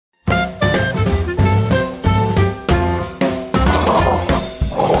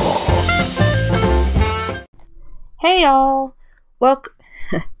Hey y'all! Welcome.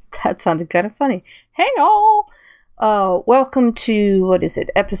 That sounded kind of funny. Hey y'all! Welcome to, what is it,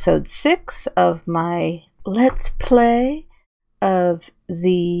 episode 6 of my Let's Play of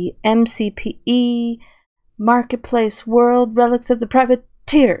the MCPE Marketplace World Relics of the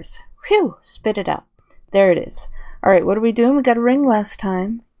Privateers. Phew! Spit it out. There it is. Alright, what are we doing? We got a ring last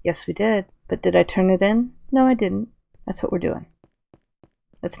time. Yes, we did. But did I turn it in? No, I didn't. That's what we're doing.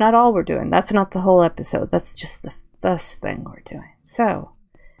 That's not all we're doing. That's not the whole episode. That's just the first thing we're doing. So,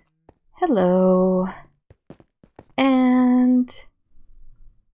 hello. And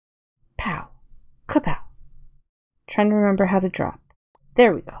pow. Kapow. Trying to remember how to drop.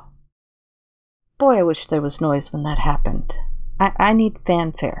 There we go. Boy, I wish there was noise when that happened. I need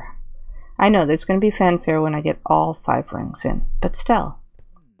fanfare. I know there's going to be fanfare when I get all 5 rings in, but still.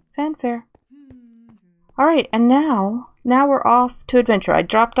 Fanfare. Alright, and now we're off to adventure. I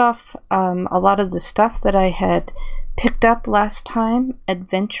dropped off a lot of the stuff that I had picked up last time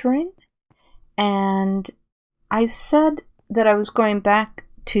adventuring, and I said that I was going back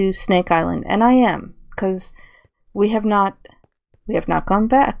to Snake Island, and I am, because we have not gone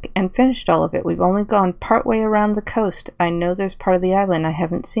back and finished all of it. We've only gone partway around the coast. I know there's part of the island I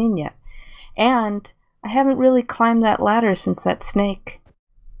haven't seen yet, and I haven't really climbed that ladder since that snake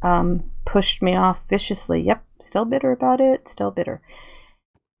pushed me off viciously. Yep, still bitter about it, still bitter.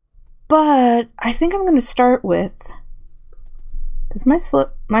 But I think I'm going to start with... Does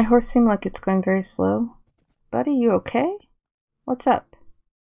my horse seem like it's going very slow? Buddy, you okay? What's up?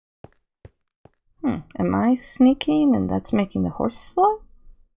 Am I sneaking and that's making the horse slow?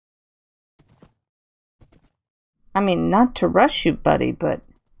 I mean, not to rush you, buddy, but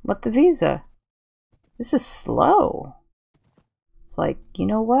what the visa? This is slow. It's like, you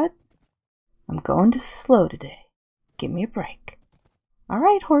know what? I'm going to slow today. Give me a break.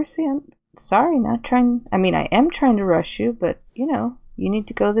 Alright, horsey, I'm sorry, not trying... I mean, I am trying to rush you, but, you know, you need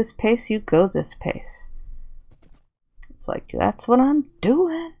to go this pace, you go this pace. It's like, that's what I'm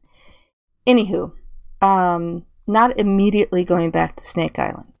doing. Anywho, not immediately going back to Snake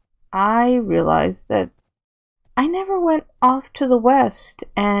Island. I realized that I never went off to the west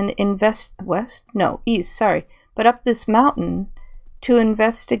and east, sorry, but up this mountain to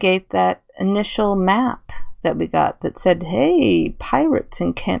investigate that initial map that we got that said, hey, pirates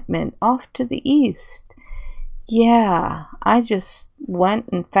encampment off to the east. Yeah, I just went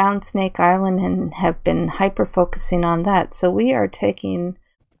and found Snake Island and have been hyper-focusing on that. So we are taking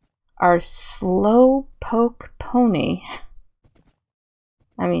our slow poke pony.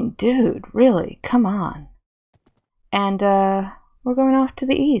 I mean, dude, really, come on. And we're going off to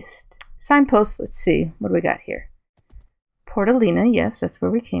the east. Signpost, let's see, what do we got here? Portalina, yes, that's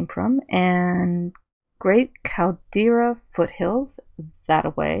where we came from, and Great Caldera Foothills,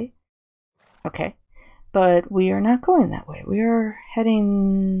 that-a-way. Okay, but we are not going that way. We are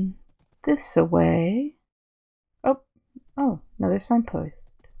heading this-a-way. Oh, another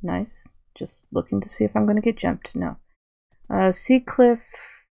signpost. Nice. Just looking to see if I'm going to get jumped. No. Sea Cliff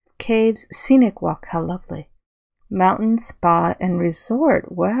Caves Scenic Walk, how lovely. Mountain Spa and Resort.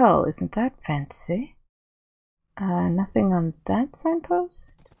 Well, isn't that fancy? Nothing on that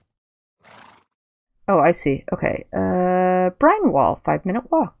signpost? Oh, I see. Okay. BRINEWALL,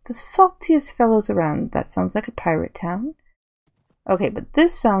 5-minute walk. The saltiest fellows around. That sounds like a pirate town. Okay, but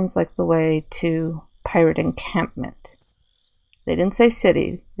this sounds like the way to pirate encampment. They didn't say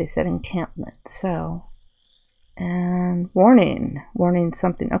city, they said encampment, so... And warning. Warning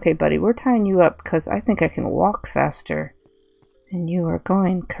something. Okay, buddy, we're tying you up because I think I can walk faster than you are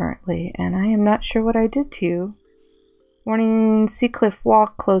going currently, and I am not sure what I did to you. Warning, Sea Cliff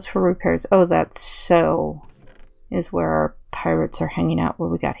Walk closed for repairs. Oh, that's so... is where our pirates are hanging out. What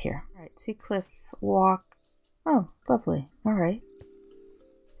we got here? Alright, Sea Cliff Walk. Oh, lovely. Alright.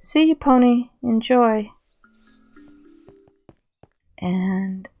 See you, pony. Enjoy.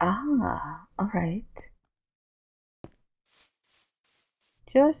 And, alright.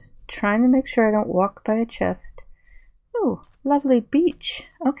 Just trying to make sure I don't walk by a chest. Oh, lovely beach.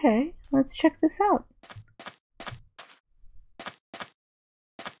 Okay, let's check this out.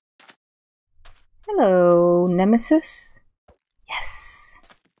 Hello, Nemesis. Yes.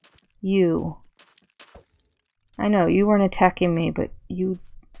 You. I know, you weren't attacking me, but you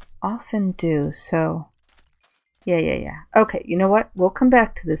often do, so... Yeah. Okay, you know what? We'll come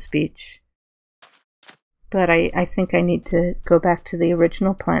back to this beach. But I think I need to go back to the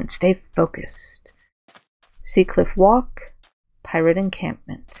original plan. Stay focused. Sea Cliff Walk, pirate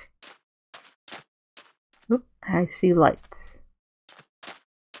encampment. Oop, I see lights.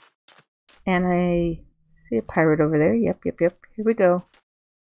 And I see a pirate over there. Yep. Here we go.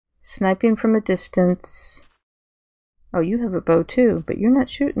 Sniping from a distance. Oh, you have a bow too, but you're not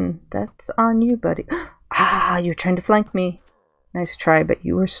shooting. That's on you, buddy. Ah, you're trying to flank me. Nice try, but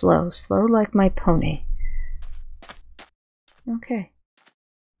you were slow. Slow like my pony. Okay.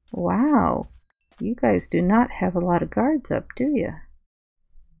 Wow. You guys do not have a lot of guards up, do you?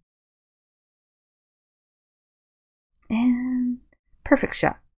 And perfect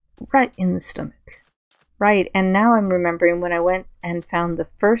shot. Right in the stomach. Right, and now I'm remembering when I went and found the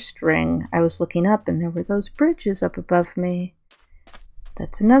first ring, I was looking up and there were those bridges up above me.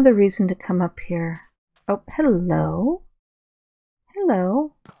 That's another reason to come up here. Oh, hello.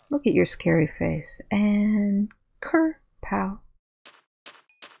 Hello. Look at your scary face. And pow.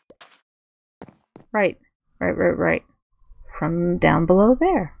 Right. From down below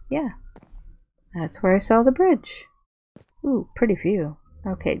there. Yeah. That's where I saw the bridge. Ooh, pretty view.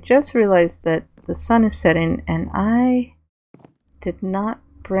 Okay, just realized that the sun is setting and I did not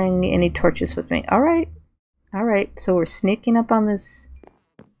bring any torches with me. Alright, so we're sneaking up on this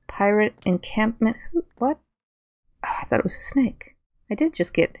pirate encampment. What? Oh, I thought it was a snake. I did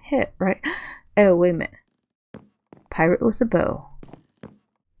just get hit, right? Oh, wait a minute. Pirate with a bow.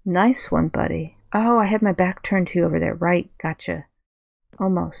 Nice one, buddy. Oh, I had my back turned to you over there. Right, gotcha.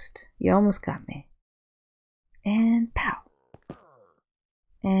 Almost. You almost got me. And pow.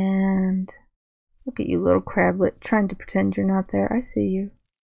 And look at you, little crablet, trying to pretend you're not there. I see you.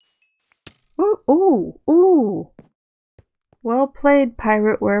 Ooh. Well played,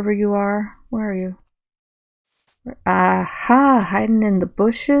 pirate, wherever you are. Where are you? Aha, hiding in the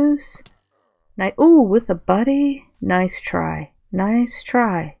bushes. Ooh, with a buddy. Nice try.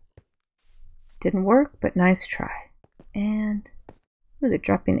 Didn't work, but nice try. And ooh, they're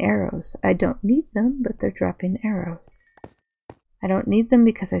dropping arrows. I don't need them, but they're dropping arrows. I don't need them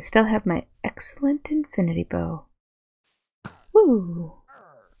because I still have my excellent infinity bow. Woo!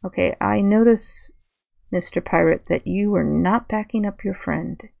 Okay, I notice, Mr. Pirate, that you are not backing up your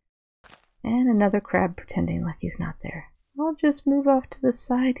friend. And another crab pretending like he's not there. I'll just move off to the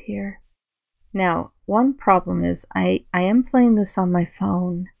side here. Now, one problem is I am playing this on my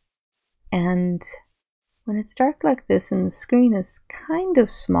phone, and when it's dark like this and the screen is kind of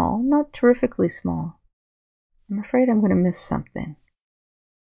small, not terrifically small, I'm afraid I'm going to miss something.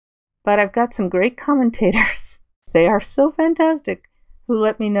 But I've got some great commentators. They are so fantastic, who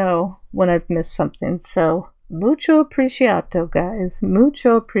let me know when I've missed something. So, mucho apreciato, guys.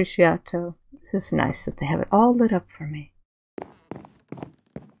 Mucho apreciato. This is nice that they have it all lit up for me.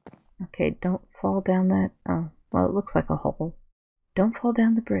 Okay, don't fall down that... Oh, well, it looks like a hole. Don't fall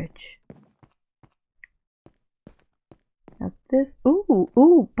down the bridge. Now this...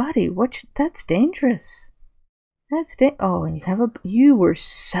 Ooh, buddy, that's dangerous. Oh, and you were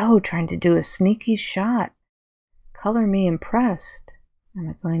so trying to do a sneaky shot. Color me impressed. Am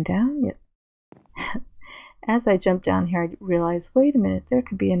I going down yet? As I jumped down here, I realized, wait a minute, there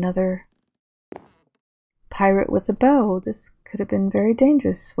could be another pirate with a bow. This could have been very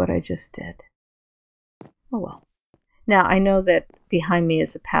dangerous, what I just did. Oh well. Now, I know that behind me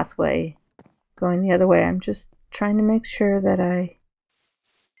is a pathway going the other way. I'm just trying to make sure that I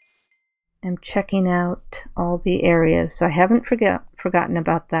am checking out all the areas. So I haven't forgotten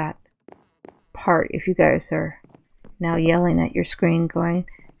about that part. If you guys are now yelling at your screen going,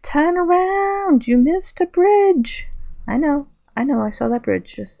 turn around, you missed a bridge. I know, I saw that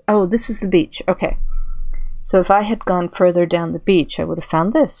bridge. Oh, this is the beach. Okay. So if I had gone further down the beach, I would have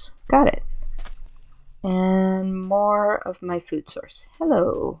found this. Got it. And more of my food source.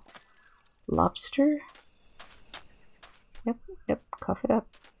 Hello. Lobster. Yep, cough it up.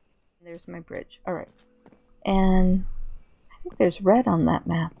 There's my bridge. Alright. And I think there's red on that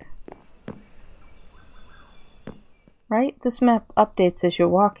map. Right? This map updates as you're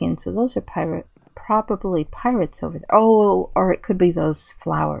walking, so those are probably pirates over there. Oh, or it could be those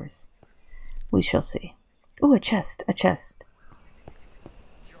flowers. We shall see. Ooh, a chest.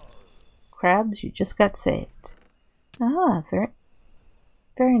 Crabs, you just got saved. Ah,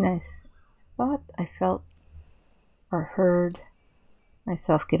 very nice. I thought I felt or heard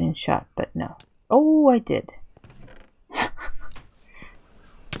myself getting shot, but no. Oh, I did.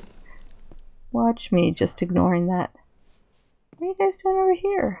 Watch me just ignoring that. What are you guys doing over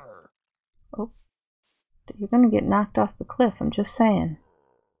here? Oh, you're gonna get knocked off the cliff, I'm just saying.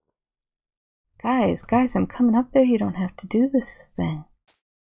 Guys, I'm coming up there. You don't have to do this thing.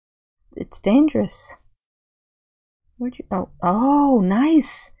 It's dangerous. Where'd you... Oh,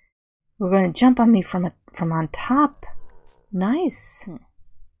 nice! We're gonna jump on me from on top. Nice.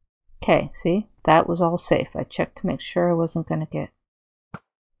 Okay, see? That was all safe. I checked to make sure I wasn't gonna get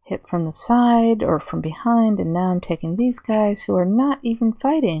hit from the side or from behind, and now I'm taking these guys who are not even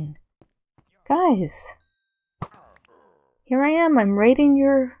fighting. Guys! Here I am. I'm raiding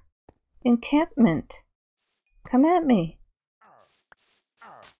your encampment. Come at me.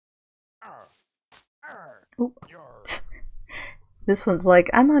 Ooh. This one's like,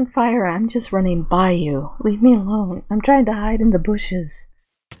 I'm on fire. I'm just running by you. Leave me alone. I'm trying to hide in the bushes.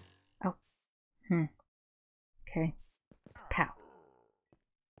 Oh. Okay. Pow.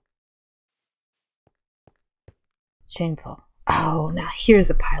 Shameful. Oh, now here's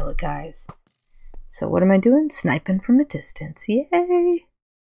a pile of guys. So what am I doing? Sniping from a distance. Yay!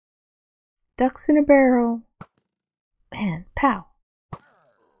 Ducks in a barrel. And pow.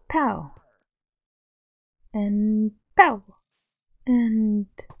 Pow. And pow. And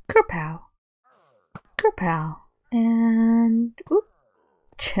kerpow. Kerpow. And oop.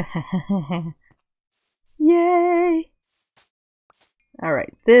 Yay!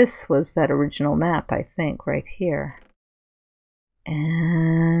 Alright, this was that original map, I think, right here.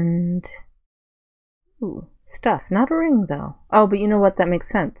 And ooh, stuff. Not a ring, though. Oh, but you know what? That makes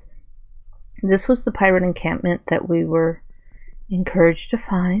sense. This was the pirate encampment that we were encouraged to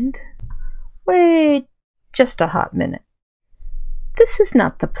find. Wait just a hot minute. This is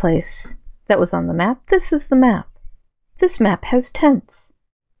not the place that was on the map. This is the map. This map has tents.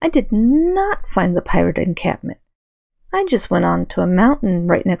 I did not find the pirate encampment. I just went on to a mountain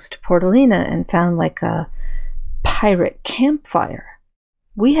right next to Portalina and found like a pirate campfire.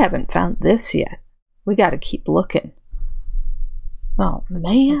 We haven't found this yet. We gotta keep looking. Oh man,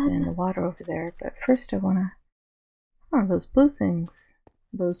 there's something in the water over there, but first I wanna... Oh, those blue things.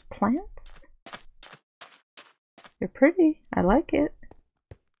 Those plants? They're pretty. I like it.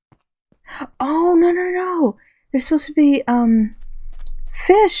 Oh, no. They're supposed to be,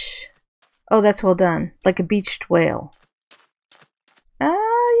 fish. Oh, that's well done. Like a beached whale.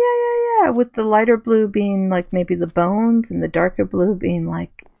 Yeah. With the lighter blue being like maybe the bones and the darker blue being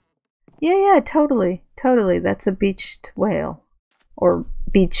like... Yeah, totally. That's a beached whale. Or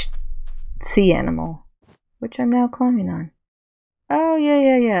beached sea animal. Which I'm now climbing on. Oh,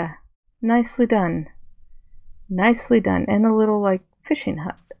 yeah. Nicely done. And a little like fishing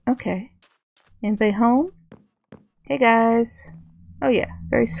hut. Okay. Anybody home? Hey guys. Oh yeah,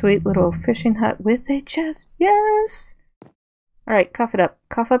 very sweet little fishing hut with a chest. Yes! Alright, cough it up.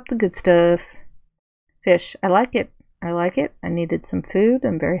 Cough up the good stuff. Fish. I like it. I needed some food.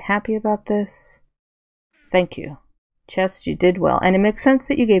 I'm very happy about this. Thank you. Chest, you did well. And it makes sense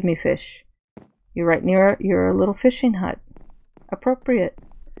that you gave me fish. You're right near your little fishing hut. Appropriate.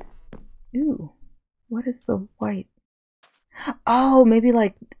 Ooh. What is the white? Oh, maybe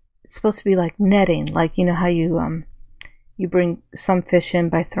like it's supposed to be like netting. Like, you know how you bring some fish in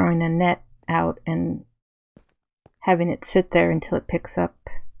by throwing a net out and having it sit there until it picks up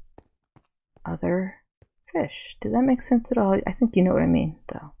other fish. Did that make sense at all? I think you know what I mean,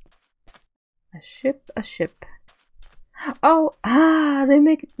 though. A ship. Oh, they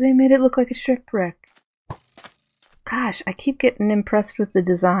made it look like a shipwreck. Gosh, I keep getting impressed with the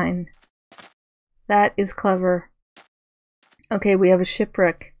design. That is clever. Okay, we have a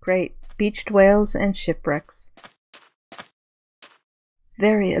shipwreck. Great. Beached whales and shipwrecks.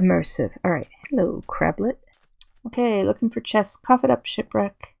 Very immersive. Alright, hello, crablet. Okay, looking for chests. Cough it up,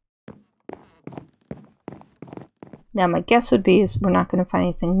 shipwreck. Now, my guess would be is we're not going to find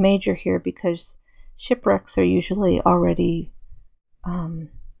anything major here because shipwrecks are usually already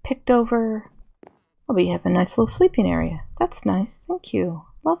picked over. Oh, but you have a nice little sleeping area. That's nice. Thank you.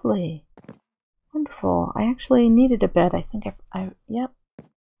 Lovely. Wonderful. I actually needed a bed. I think yep.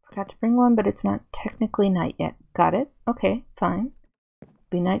 Forgot to bring one, but it's not technically night yet. Got it? Okay, fine.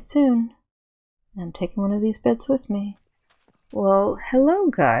 Be night soon. I'm taking one of these beds with me. Well, hello,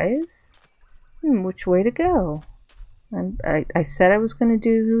 guys. Which way to go? I said I was going to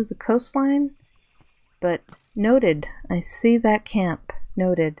do the coastline, but noted. I see that camp.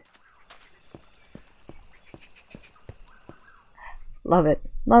 Noted. Love it.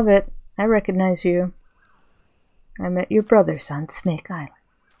 Love it. I recognize you. I met your brothers on Snake Island.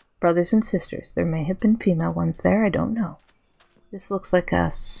 Brothers and sisters. There may have been female ones there. I don't know. This looks like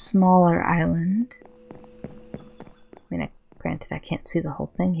a smaller island. I mean, granted, I can't see the whole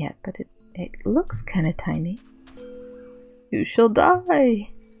thing yet, but it looks kind of tiny. You shall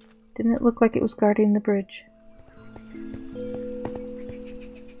die! Didn't it look like it was guarding the bridge?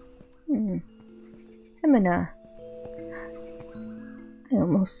 Hemina. I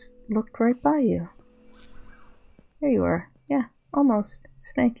almost looked right by you. There you are. Yeah, almost.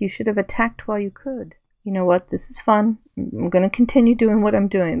 Snake, you should have attacked while you could. You know what? This is fun. I'm going to continue doing what I'm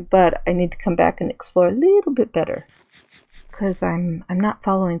doing, but I need to come back and explore a little bit better. Because I'm not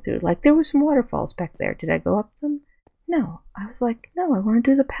following through. Like, there were some waterfalls back there. Did I go up them? No. I was like, no, I want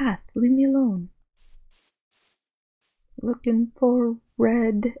to do the path. Leave me alone. Looking for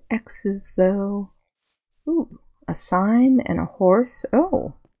red X's though. Ooh, a sign and a horse.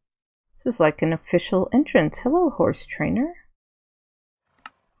 Oh, this is like an official entrance. Hello, horse trainer.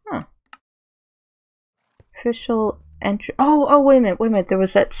 Huh. Official entry. Oh, wait a minute. There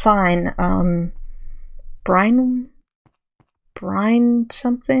was that sign. Brine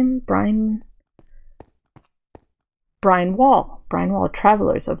something? BRINEWALL. BRINEWALL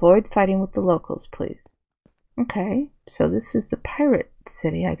travelers. Avoid fighting with the locals, please. Okay, so this is the pirate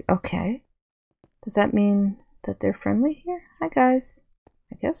city. Okay. Does that mean that they're friendly here? Hi, guys.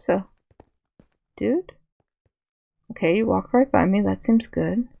 I guess so. Dude? Okay, you walk right by me. That seems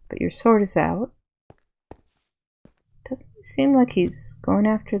good. But your sword is out. Doesn't it seem like he's going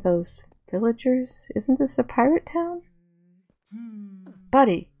after those villagers? Isn't this a pirate town?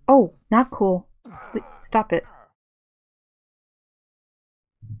 Buddy! Oh, not cool. Stop it.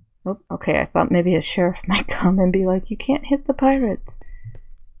 Oh, okay, I thought maybe a sheriff might come and be like, you can't hit the pirates.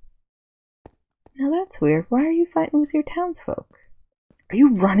 Now that's weird. Why are you fighting with your townsfolk? Are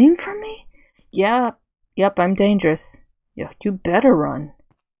you running from me? Yeah, yep, I'm dangerous. Yeah, you better run.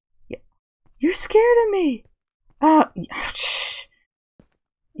 Yeah. You're scared of me.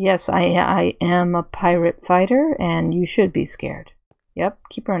 Yes, I am a pirate fighter, and you should be scared. Yep,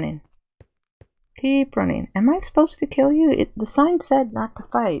 keep running. Keep running. Am I supposed to kill you? The sign said not to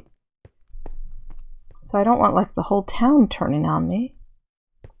fight. So I don't want like the whole town turning on me.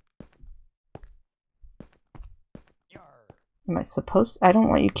 Am I supposed to? I don't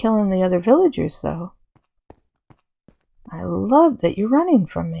want you killing the other villagers though. I love that you're running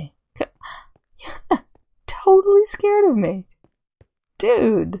from me. Totally scared of me.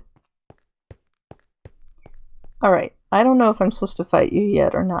 Dude. Alright, I don't know if I'm supposed to fight you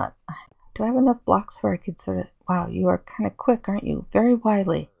yet or not. Do I have enough blocks where I could sort of... Wow, you are kind of quick, aren't you? Very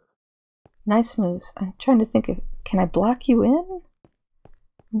wily. Nice moves. I'm trying to think of... Can I block you in?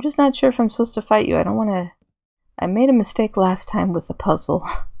 I'm just not sure if I'm supposed to fight you. I don't want to... I made a mistake last time with the puzzle.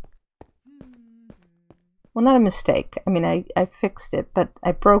 Well, not a mistake. I mean, I fixed it, but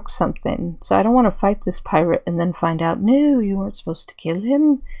I broke something. So I don't want to fight this pirate and then find out, no, you weren't supposed to kill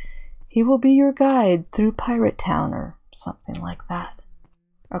him. He will be your guide through Pirate Town or something like that.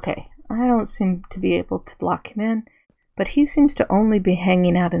 Okay, I don't seem to be able to block him in, but he seems to only be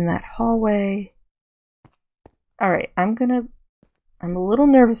hanging out in that hallway. Alright, I'm a little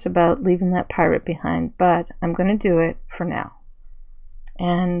nervous about leaving that pirate behind, but I'm gonna do it for now.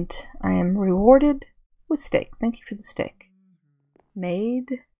 And I am rewarded with steak. Thank you for the steak.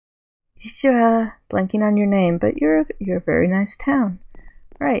 Maid? Blanking on your name, but you're a very nice town.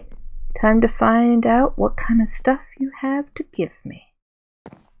 Alright, time to find out what kind of stuff you have to give me.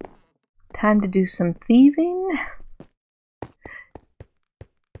 Time to do some thieving.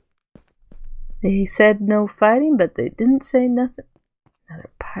 They said no fighting, but they didn't say nothing. Another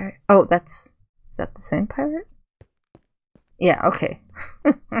pirate. Oh, is that the same pirate? Yeah, okay.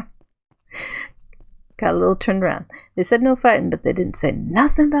 Got a little turned around. They said no fighting, but they didn't say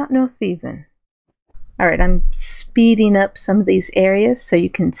nothing about no thieving. Alright, I'm speeding up some of these areas so you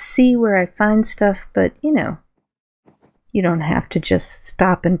can see where I find stuff, but you know, you don't have to just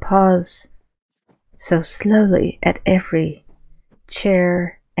stop and pause so slowly at every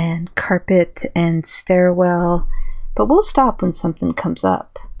chair and carpet and stairwell, but we'll stop when something comes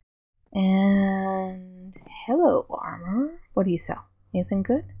up. And hello, armor. What do you sell? Anything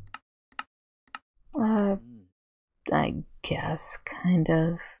good? I guess, kind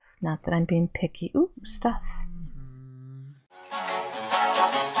of. Not that I'm being picky. Ooh, stuff.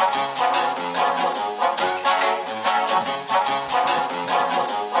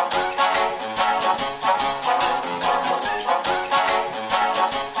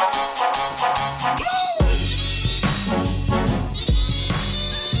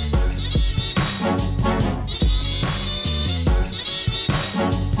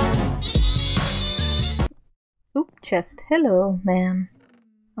 Oop, chest. Hello, ma'am.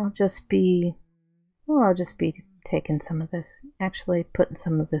 I'll just be taking some of this. Actually, putting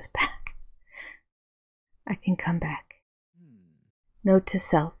some of this back. I can come back. Note to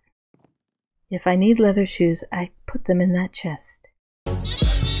self. If I need leather shoes, I put them in that chest. The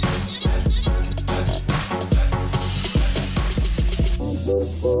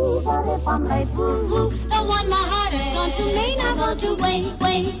one my heart has gone to me, now gone to wait.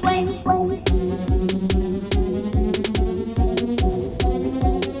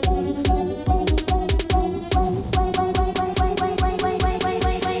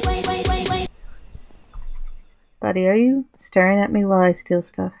 Buddy, are you staring at me while I steal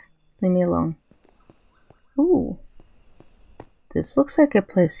stuff? Leave me alone. Ooh. This looks like a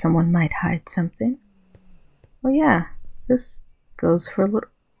place someone might hide something. Oh yeah, This goes for a little...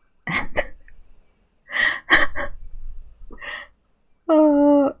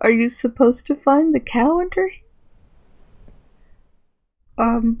 Are you supposed to find the cow under here?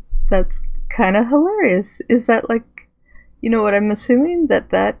 That's kind of hilarious. Is that like, you know what I'm assuming?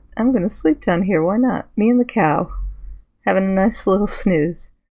 That I'm gonna sleep down here, why not? Me and the cow. Having a nice little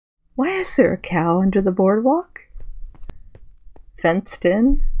snooze. Why is there a cow under the boardwalk? Fenced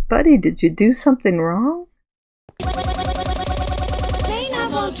in? Buddy, did you do something wrong?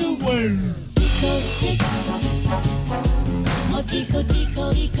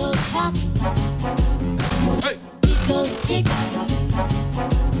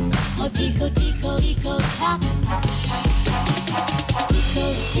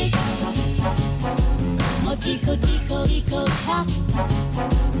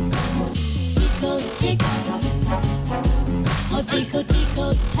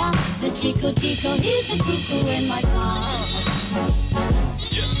 This Tico Tico is a cuckoo in my car.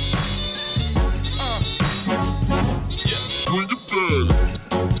 Going to bed.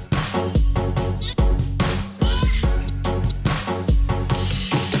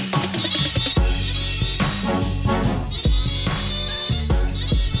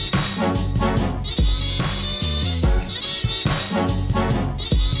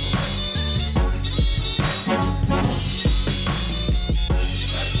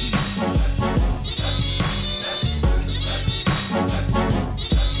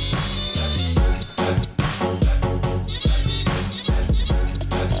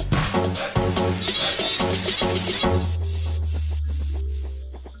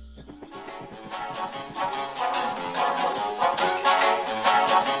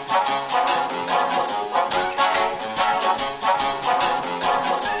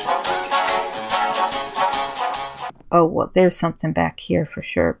 Oh, well, there's something back here for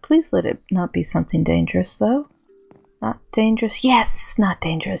sure. Please let it not be something dangerous, though. Not dangerous? Yes, not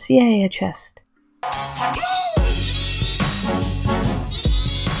dangerous. Yay, a chest.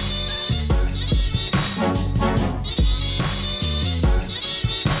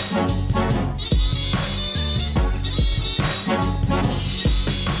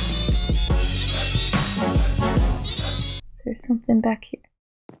 Is there something back here?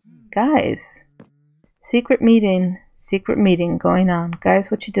 Guys! Secret meeting going on. Guys,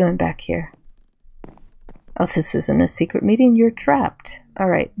 what you doing back here? Oh, this isn't a secret meeting, you're trapped.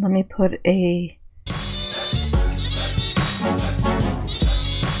 Alright, let me put a...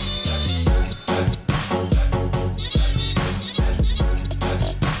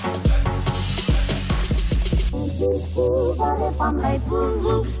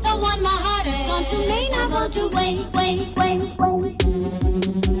 The one my heart has gone to Maine, I want to wait.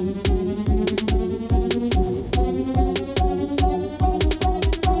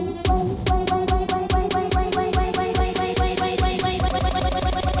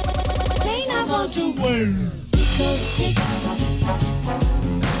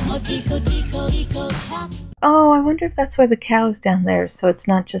 Oh, I wonder if that's why the cow is down there, so it's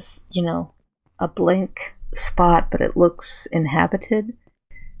not just, you know, a blank spot, but it looks inhabited.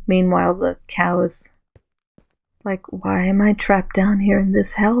 Meanwhile, the cow is like, why am I trapped down here in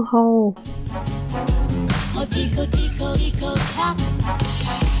this hellhole?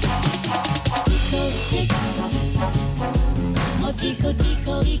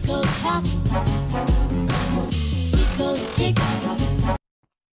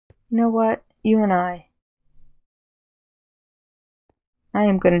 You know what? You and I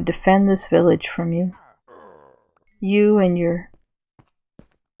am going to defend this village from you. You and your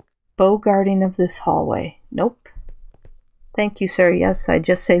bow-guarding of this hallway. Nope. Thank you, sir. Yes, I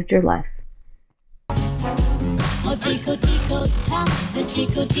just saved your life. This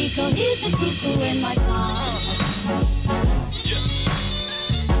Tico Tico is a cuckoo in my car.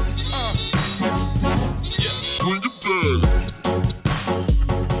 Going to bed.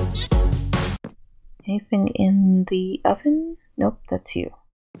 Anything in the oven? Nope, that's you.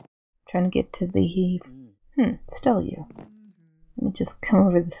 Trying to get to the... still you. Let me just come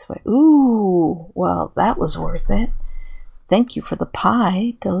over this way. Ooh, well, that was worth it. Thank you for the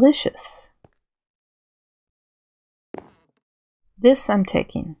pie. Delicious. This I'm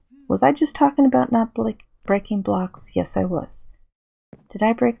taking. Was I just talking about not breaking blocks? Yes, I was. Did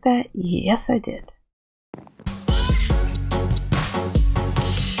I break that? Yes, I did.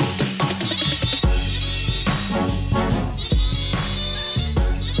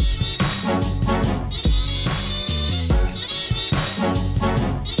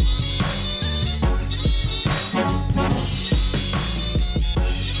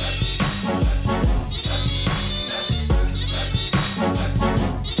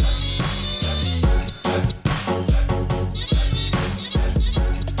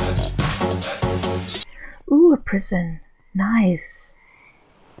 prison. Nice.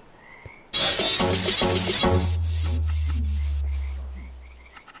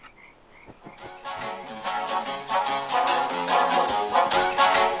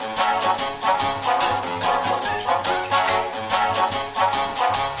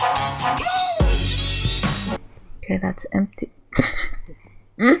 Okay, that's empty.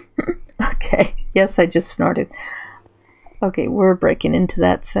 Okay, yes, I just snorted. Okay, we're breaking into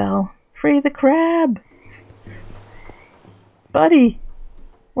that cell. Free the crab! Buddy,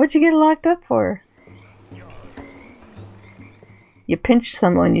 what'd you get locked up for? You pinched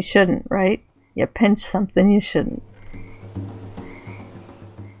someone you shouldn't, right? You pinched something you shouldn't.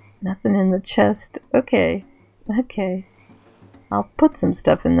 Nothing in the chest. Okay, okay. I'll put some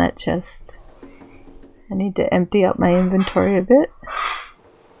stuff in that chest. I need to empty out my inventory a bit.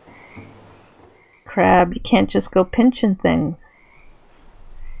 Crab, you can't just go pinching things.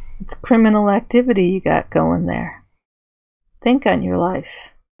 It's criminal activity you got going there. Think on your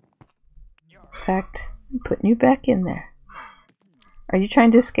life. In fact, I'm putting you back in there. Are you trying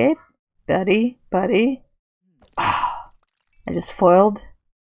to escape? Buddy, buddy. Oh, I just foiled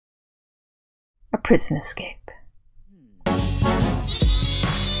a prison escape.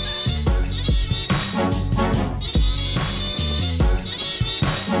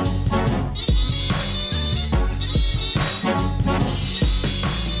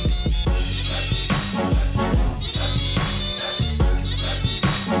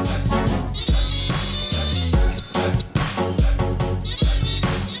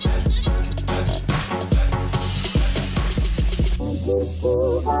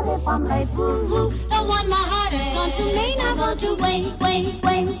 The one my heart has gone to me, now gone to wait.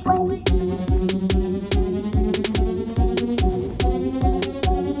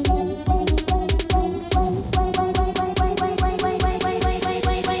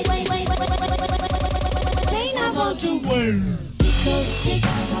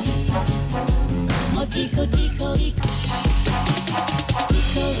 Tico, tico, tico.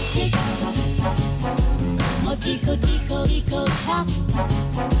 Tico, tico. Oh, tico, tico, tico, tock.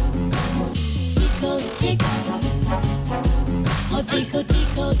 Tico, tico. Oh, tico,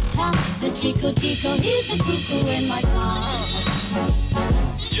 tico, tock. This tico, tico, he's a cuckoo in my car.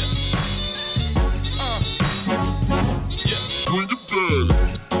 Going to bed.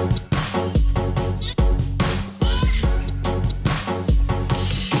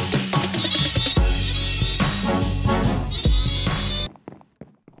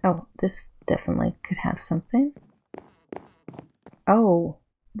 Oh, this definitely could have something. Oh,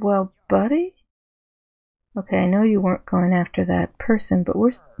 well, buddy? Okay, I know you weren't going after that person, but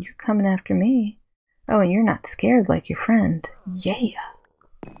you're coming after me. Oh, and you're not scared like your friend. Yeah!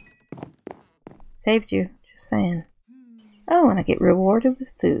 Saved you, just saying. Oh, and I get rewarded with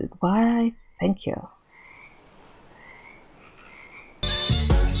food. Why, thank you.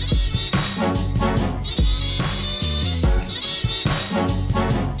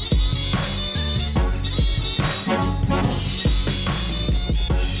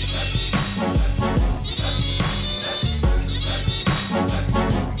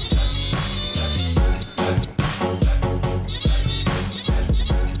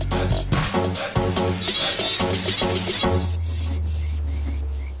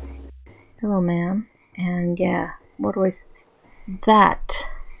 Hello, ma'am. And yeah, what do I that.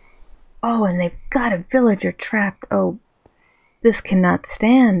 Oh, and they've got a villager trapped. Oh, this cannot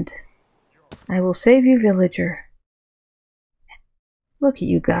stand. I will save you, villager. Look at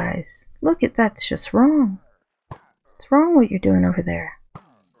you guys. Look at that's just wrong. What's wrong what you're doing over there?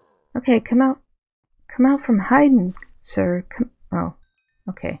 Okay, come out. Come out from hiding, sir. Oh,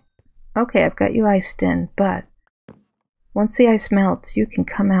 okay. Okay, I've got you iced in, but once the ice melts, you can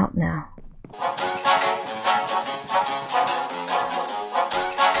come out now.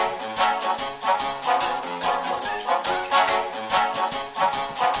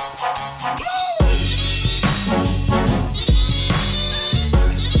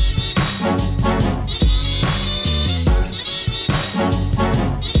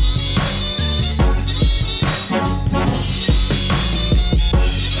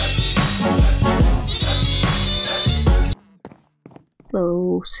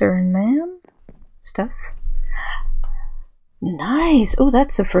 Hello, sir and ma'am. Stuff. Nice. Oh,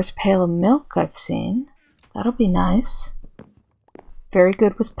 that's the first pail of milk I've seen. That'll be nice. Very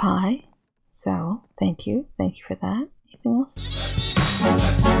good with pie. So, thank you. Thank you for that. Anything else?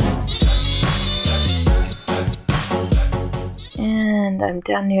 And I'm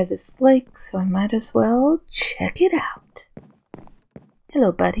down near this lake, so I might as well check it out.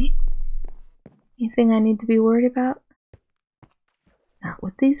 Hello, buddy. Anything I need to be worried about? Not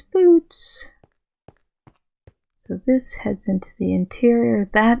with these boots. So this heads into the interior.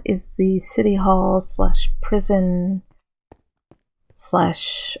 That is the city hall slash prison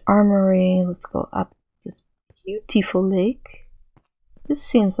slash armory. Let's go up this beautiful lake. This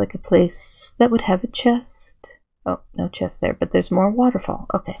seems like a place that would have a chest. Oh, no chest there, but there's more waterfall.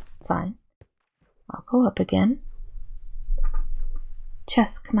 Okay, fine. I'll go up again.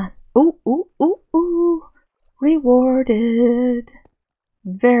 Chest, come on. Ooh, ooh, ooh, ooh. Rewarded.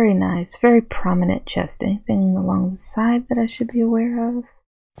 Very nice, very prominent chest. Anything along the side that I should be aware of?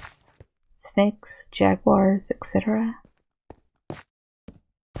 Snakes, jaguars, etc.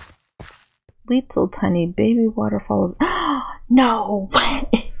 Little tiny baby waterfall. No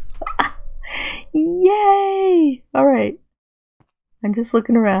way! Yay! Alright. I'm just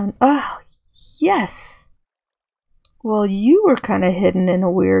looking around. Oh, yes! Well, you were kind of hidden in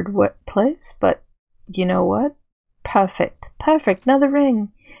a weird wet place, but you know what? Perfect. Perfect. Another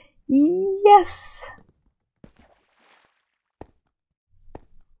ring. Yes!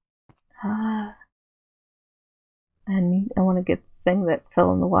 I want to get the thing that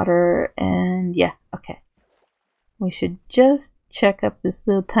fell in the water, and yeah, okay. We should just check up this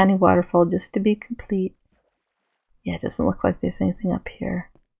little tiny waterfall just to be complete. Yeah, it doesn't look like there's anything up here.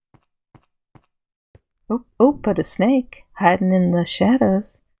 Oh, but a snake hiding in the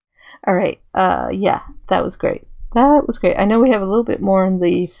shadows. Alright, yeah, that was great. That was great. I know we have a little bit more in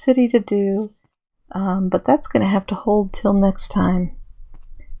the city to do, but that's going to have to hold till next time.